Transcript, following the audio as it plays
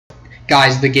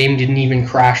Guys, the game didn't even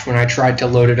crash when I tried to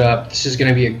load it up. This is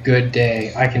gonna be a good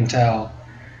day, I can tell.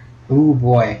 Ooh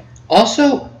boy.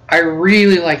 Also, I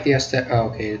really like the aesthetic. Oh,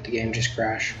 okay, did the game just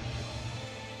crash?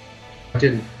 It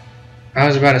didn't. I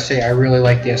was about to say I really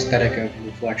like the aesthetic of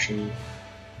Reflection.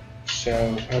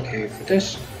 So, okay, for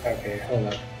this, okay,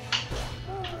 hold up.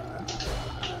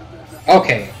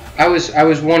 Okay, I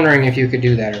was wondering if you could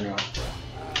do that or not.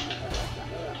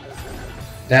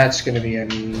 That's gonna be a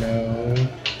no.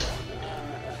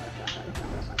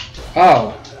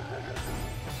 Oh.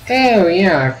 Oh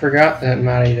yeah, I forgot that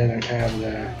Maddie doesn't have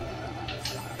the.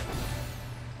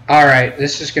 Alright,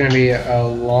 this is gonna be a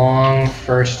long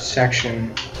first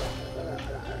section.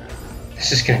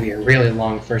 This is gonna be a really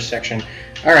long first section.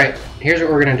 Alright, here's what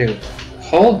we're gonna do.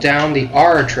 Hold down the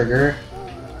R trigger.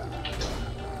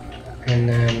 And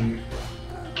then...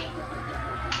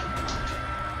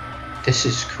 This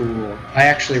is cool. I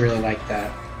actually really like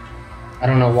that. I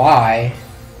don't know why,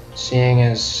 seeing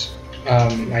as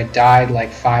I died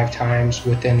like 5 times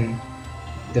within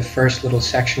the first little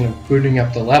section of booting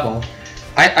up the level.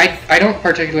 I don't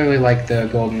particularly like the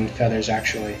golden feathers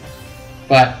actually,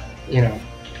 but you know,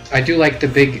 I do like the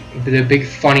big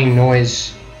funny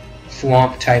noise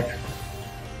thwomp type.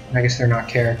 I guess they're not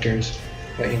characters,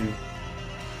 but you know.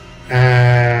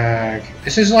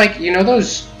 This is like you know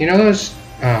those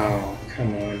oh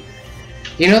come on.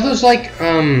 You know those like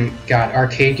God,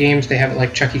 arcade games, they have it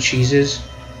like Chuck E. Cheese's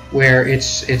where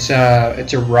it's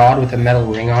a rod with a metal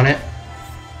ring on it,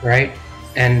 right?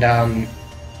 And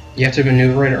you have to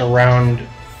maneuver it around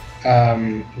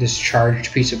this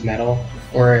charged piece of metal,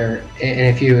 and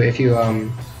if you hit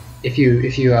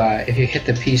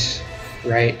the piece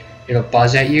right, it'll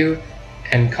buzz at you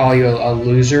and call you a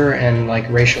loser and like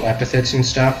racial epithets and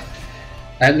stuff.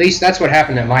 At least that's what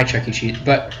happened at my Chuck E. Cheese.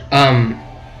 But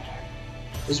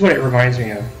this is what it reminds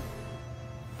me of.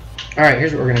 All right,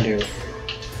 here's what we're gonna do.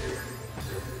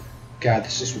 God,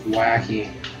 this is wacky.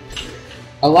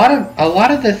 A lot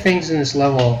of the things in this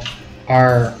level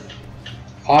are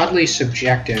oddly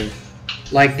subjective.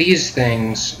 Like these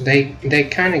things, they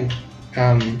kind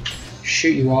of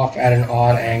shoot you off at an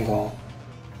odd angle,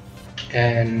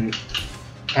 and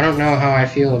I don't know how I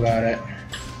feel about it.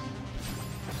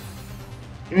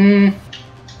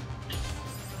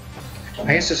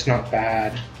 I guess it's not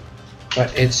bad,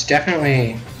 but it's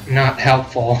definitely not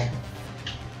helpful.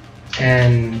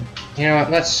 And you know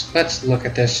what? Let's look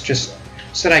at this just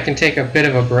so that I can take a bit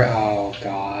of a break. Oh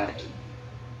God,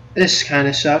 this kind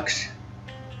of sucks.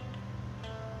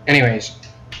 Anyways,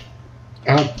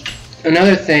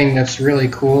 another thing that's really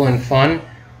cool and fun,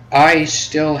 I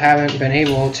still haven't been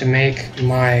able to make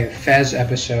my Fez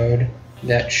episode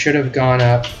that should have gone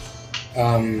up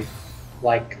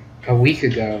like a week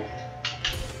ago.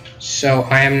 So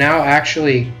I am now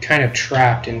actually kind of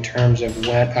trapped in terms of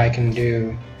what I can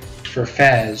do for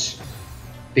Fez,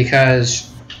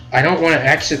 because I don't want to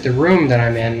exit the room that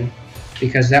I'm in,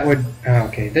 because that would...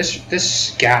 okay,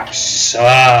 this gap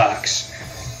sucks.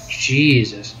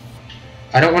 Jesus.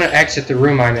 I don't want to exit the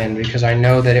room I'm in because I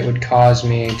know that it would cause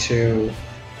me to...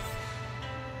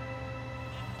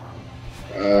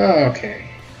 okay.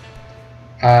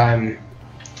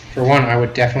 For one, I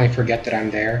would definitely forget that I'm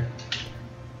there.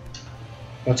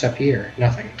 What's up here?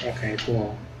 Nothing. Okay,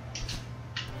 cool.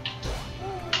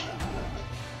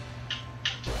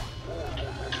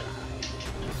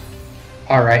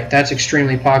 Alright, that's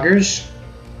extremely poggers.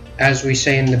 As we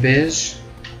say in the biz,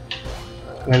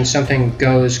 when something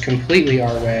goes completely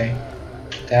our way,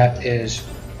 that is...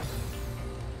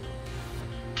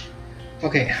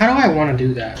 Okay, how do I want to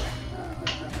do that?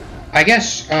 I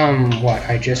guess, what,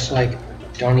 I just, like,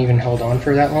 don't even hold on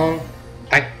for that long?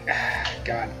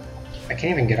 God, I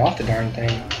can't even get off the darn thing.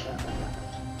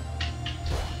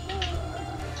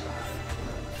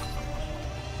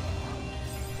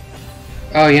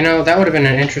 Oh, you know, that would have been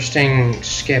an interesting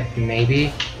skip,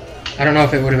 maybe. I don't know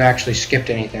if it would have actually skipped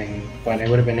anything, but it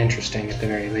would have been interesting at the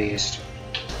very least.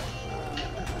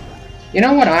 You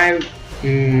know what I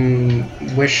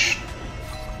wish...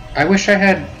 I wish I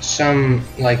had some,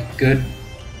 like, good,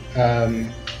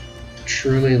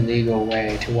 truly legal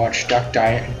way to watch Duck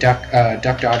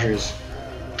Dodgers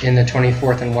in the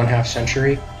 24th and 1/2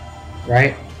 century,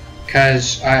 right?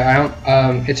 Because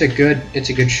it's a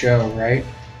good show, right?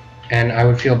 And I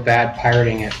would feel bad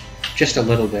pirating it, just a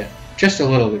little bit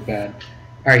bad.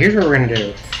 All right, here's what we're gonna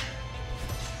do.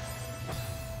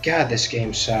 God, this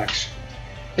game sucks.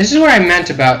 This is what I meant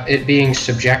about it being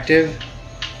subjective,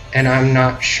 and I'm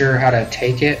not sure how to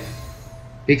take it,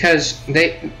 because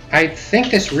I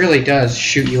think this really does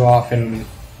shoot you off in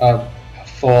a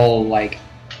full, like,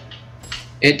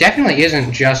 It definitely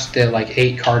isn't just the like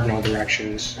 8 cardinal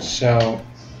directions. So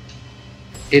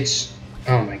it's,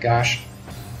 oh my gosh.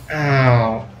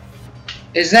 Oh,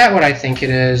 is that what I think it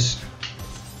is?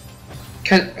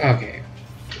 Okay,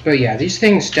 but yeah, these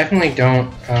things definitely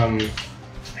don't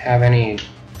have any.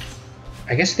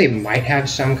 I guess they might have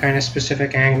some kind of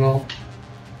specific angle,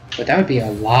 but that would be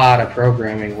a lot of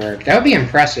programming work. That would be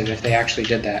impressive if they actually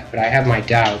did that, but I have my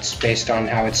doubts based on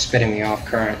how it's spitting me off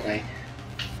currently.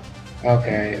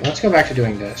 Okay, let's go back to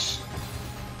doing this.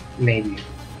 Maybe.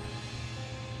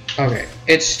 Okay,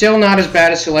 it's still not as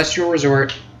bad as Celestial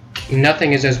Resort.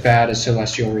 Nothing is as bad as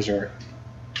Celestial Resort.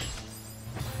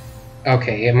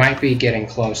 Okay, it might be getting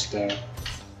close though.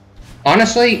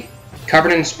 Honestly,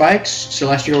 covered in spikes,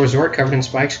 Celestial Resort covered in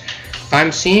spikes,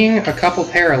 I'm seeing a couple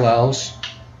parallels,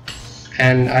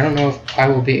 and I don't know if I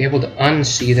will be able to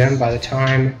unsee them by the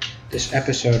time this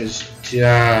episode is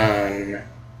done.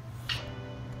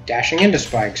 Dashing into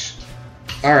spikes.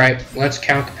 Alright, let's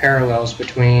count the parallels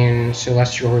between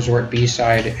Celestial Resort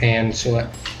B-side and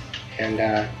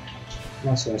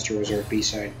not Celestial Resort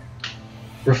B-side.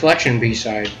 Reflection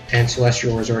B-side and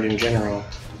Celestial Resort in general.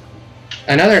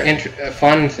 Another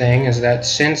fun thing is that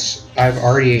since I've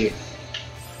already...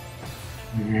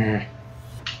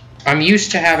 I'm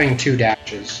used to having 2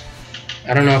 dashes.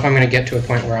 I don't know if I'm going to get to a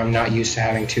point where I'm not used to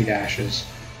having 2 dashes.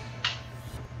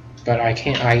 But I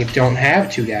don't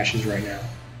have 2 dashes right now.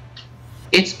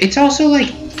 It's also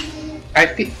like...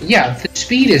 yeah, the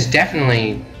speed is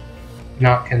definitely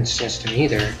not consistent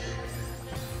either.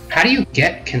 How do you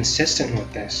get consistent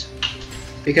with this?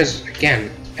 Because,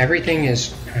 again, everything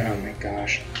is... Oh my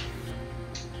gosh.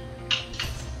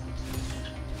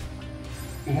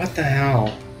 What the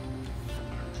hell?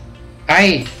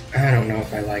 I don't know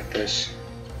if I like this.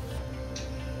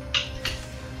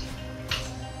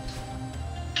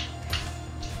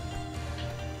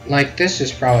 Like, this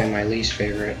is probably my least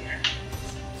favorite.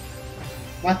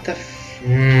 What the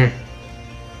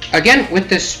Again, with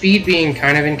the speed being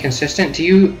kind of inconsistent,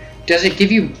 does it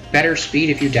give you better speed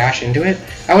if you dash into it?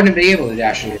 I wouldn't be able to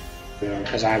dash into it,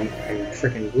 because I'm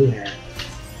freaking blue here.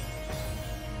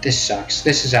 This sucks.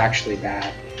 This is actually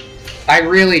bad. I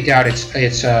really doubt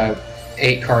it's a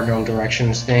 8 cardinal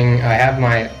directions thing. I have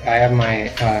my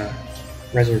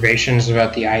reservations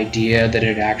about the idea that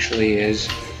it actually is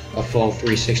a full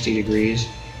 360 degrees,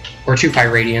 or 2 pi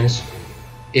radians,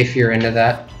 if you're into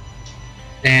that.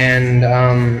 And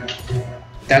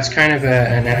that's kind of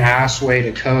an ass way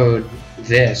to code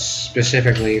this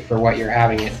specifically for what you're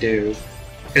having it do,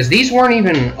 because these weren't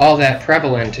even all that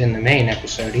prevalent in the main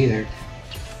episode either.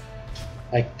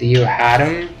 Like, you had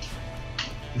them,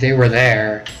 they were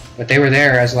there, but they were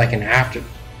there as like an after.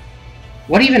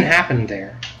 What even happened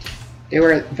there? They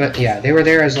were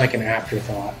there as like an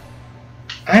afterthought.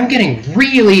 I'm getting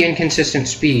really inconsistent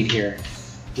speed here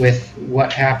with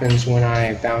what happens when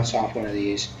I bounce off one of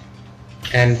these,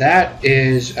 and that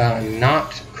is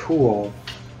not cool.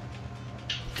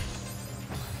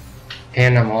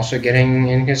 And I'm also getting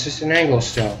inconsistent angles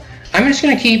still. I'm just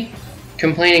gonna keep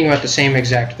complaining about the same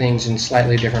exact things in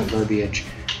slightly different verbiage.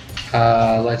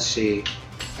 Let's see.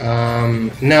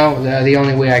 No, the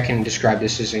only way I can describe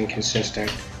this is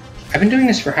inconsistent. I've been doing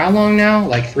this for how long now?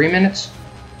 Like 3 minutes?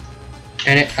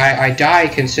 And I die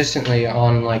consistently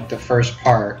on like the first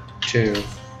part too.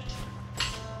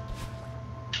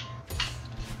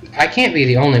 I can't be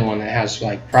the only one that has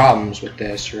like problems with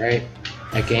this, right?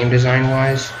 Like game design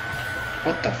wise.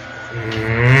 What the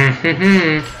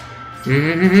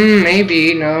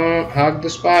maybe, no, hug the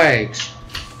spikes.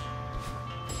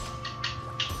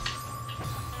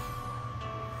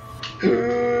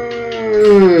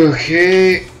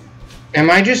 Okay. Am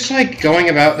I just like going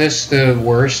about this the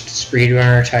worst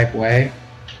speedrunner type way?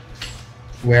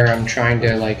 Where I'm trying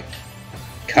to like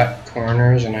cut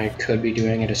corners and I could be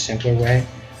doing it a simpler way?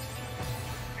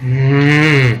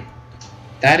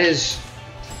 That is...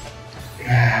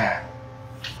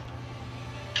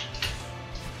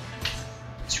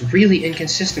 It's really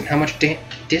inconsistent how much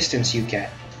distance you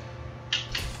get.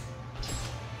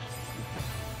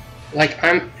 Like,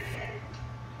 I'm...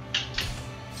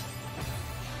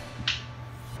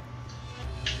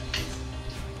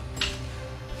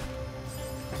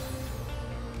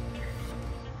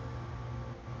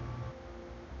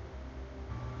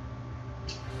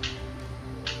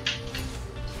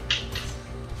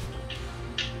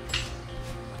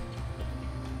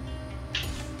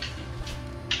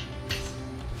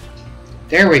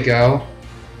 There we go.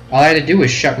 All I had to do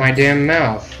was shut my damn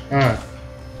mouth. Huh.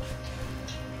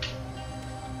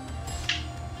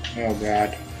 Oh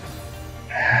god.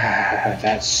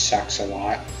 That sucks a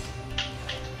lot.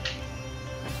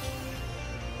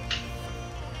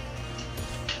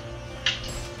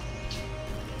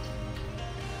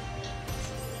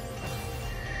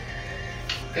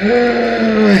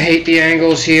 I hate the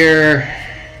angles here.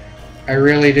 I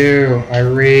really do. I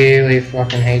really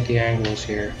fucking hate the angles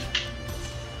here.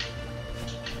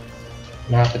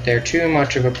 Not that they're too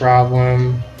much of a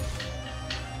problem.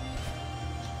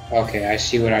 Okay, I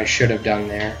see what I should have done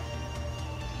there.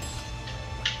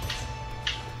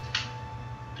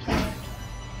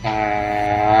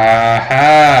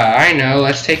 Aha! I know.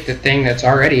 Let's take the thing that's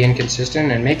already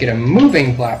inconsistent and make it a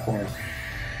moving platform.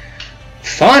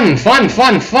 Fun, fun,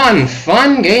 fun, fun,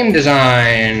 fun game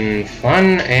design.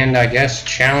 Fun and I guess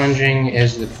challenging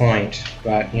is the point.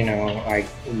 But, you know, I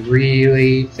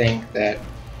really think that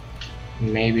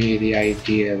maybe the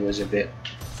idea was a bit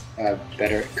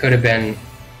better. Could have been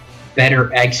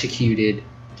better executed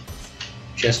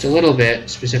just a little bit,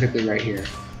 specifically right here.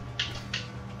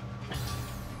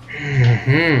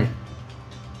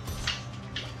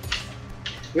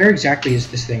 Where exactly is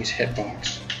this thing's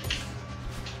hitbox?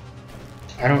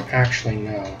 I don't actually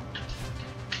know.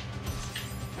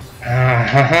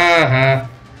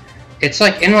 It's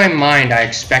like in my mind I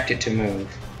expect it to move,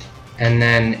 and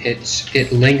then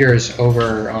it lingers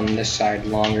over on this side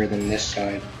longer than this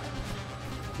side.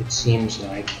 It seems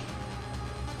like.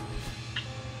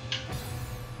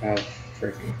 Oh,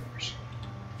 freaking course.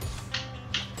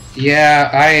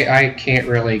 Yeah, I can't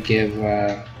really give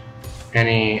I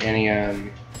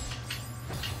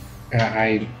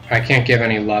can't give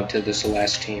any love to the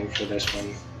Celeste team for this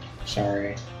one.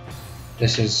 Sorry.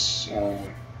 This is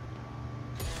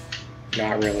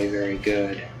not really very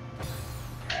good.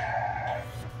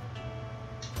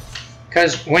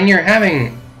 Because when you're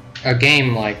having a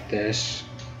game like this,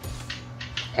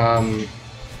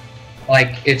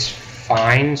 like, it's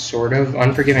fine, sort of.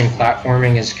 Unforgiving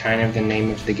platforming is kind of the name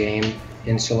of the game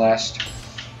in Celeste.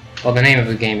 Well, the name of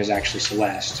the game is actually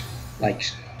Celeste. Like,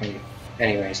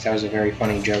 anyways, that was a very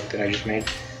funny joke that I just made.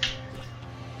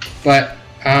 But,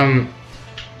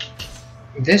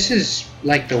 this is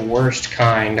like the worst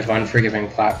kind of unforgiving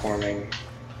platforming,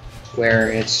 where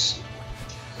it's,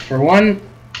 for one,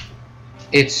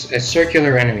 it's a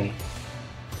circular enemy.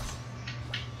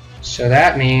 So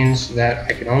that means that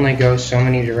I can only go so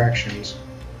many directions.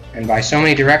 And by so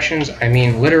many directions, I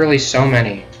mean literally so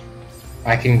many.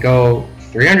 I can go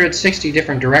 360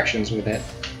 different directions with it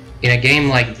in a game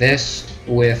like this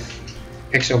with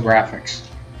pixel graphics.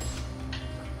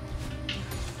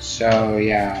 So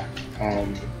yeah,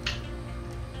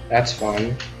 that's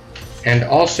fun. And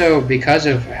also, because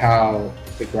of how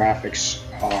the graphics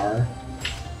are,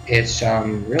 it's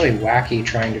really wacky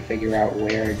trying to figure out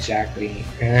where exactly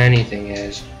anything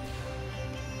is.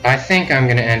 I think I'm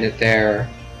going to end it there.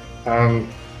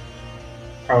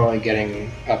 Probably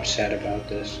getting upset about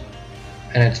this,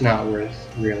 and it's not worth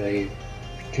really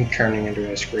turning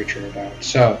into a screecher about.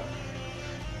 So,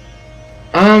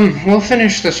 we'll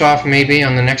finish this off maybe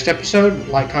on the next episode.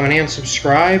 Like, comment, and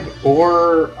subscribe,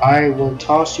 or I will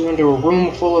toss you into a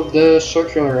room full of the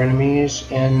circular enemies,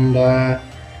 and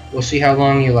we'll see how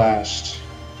long you last.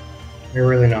 They're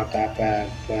really not that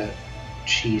bad, but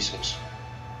Jesus.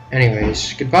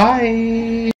 Anyways,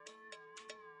 goodbye!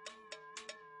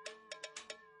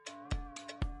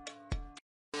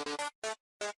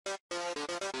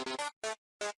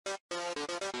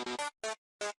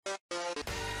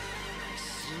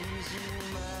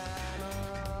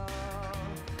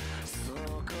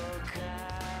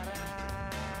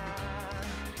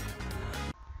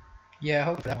 Yeah, I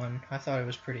hope that one. I thought it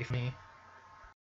was pretty funny.